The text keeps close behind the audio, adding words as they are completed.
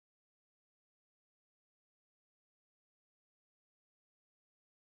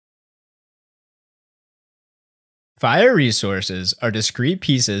FHIR resources are discrete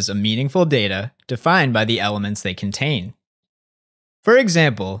pieces of meaningful data defined by the elements they contain. For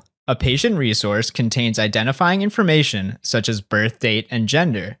example, a patient resource contains identifying information such as birth date and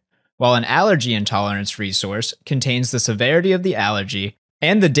gender, while an allergy intolerance resource contains the severity of the allergy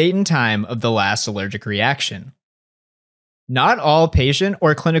and the date and time of the last allergic reaction. Not all patient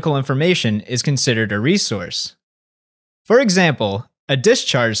or clinical information is considered a resource. For example, a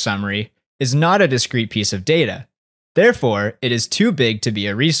discharge summary is not a discrete piece of data. Therefore, it is too big to be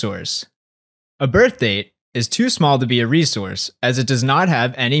a resource. A birth date is too small to be a resource as it does not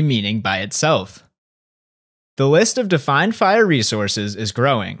have any meaning by itself. The list of defined FHIR resources is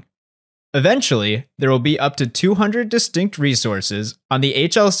growing. Eventually, there will be up to 200 distinct resources on the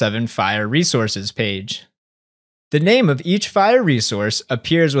HL7 FHIR resources page. The name of each FHIR resource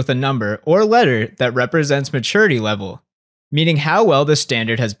appears with a number or letter that represents maturity level, meaning how well the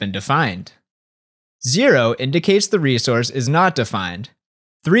standard has been defined. 0 indicates the resource is not defined,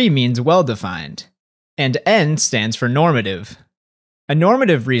 3 means well-defined, and N stands for normative. A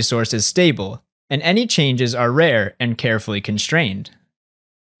normative resource is stable, and any changes are rare and carefully constrained.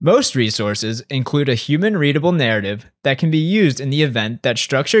 Most resources include a human-readable narrative that can be used in the event that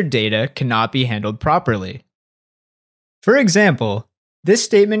structured data cannot be handled properly. For example, this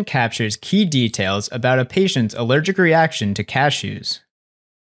statement captures key details about a patient's allergic reaction to cashews.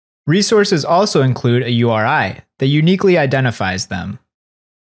 Resources also include a URI that uniquely identifies them.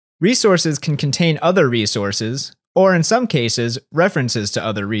 Resources can contain other resources, or in some cases, references to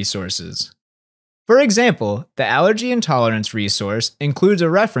other resources. For example, the allergy intolerance resource includes a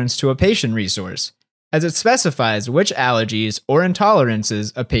reference to a patient resource, as it specifies which allergies or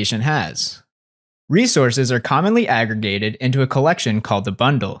intolerances a patient has. Resources are commonly aggregated into a collection called a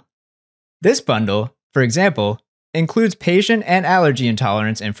bundle. This bundle, for example, includes patient and allergy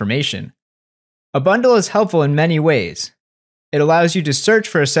intolerance information. A bundle is helpful in many ways. It allows you to search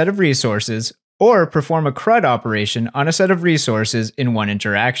for a set of resources or perform a CRUD operation on a set of resources in one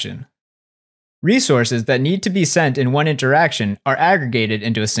interaction. Resources that need to be sent in one interaction are aggregated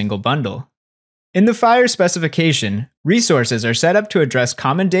into a single bundle. In the FHIR specification, resources are set up to address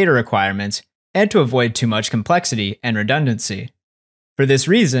common data requirements and to avoid too much complexity and redundancy. For this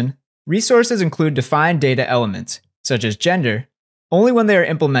reason, resources include defined data elements, such as gender, only when they are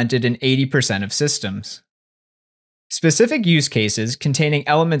implemented in 80% of systems. Specific use cases containing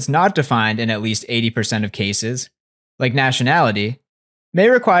elements not defined in at least 80% of cases, like nationality, may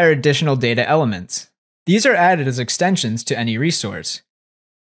require additional data elements. These are added as extensions to any resource.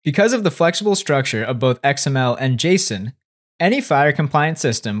 Because of the flexible structure of both XML and JSON, any FHIR-compliant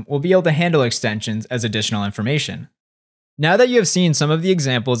system will be able to handle extensions as additional information. Now that you have seen some of the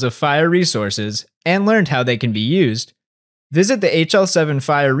examples of FHIR resources and learned how they can be used, visit the HL7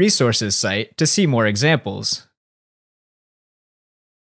 FHIR resources site to see more examples.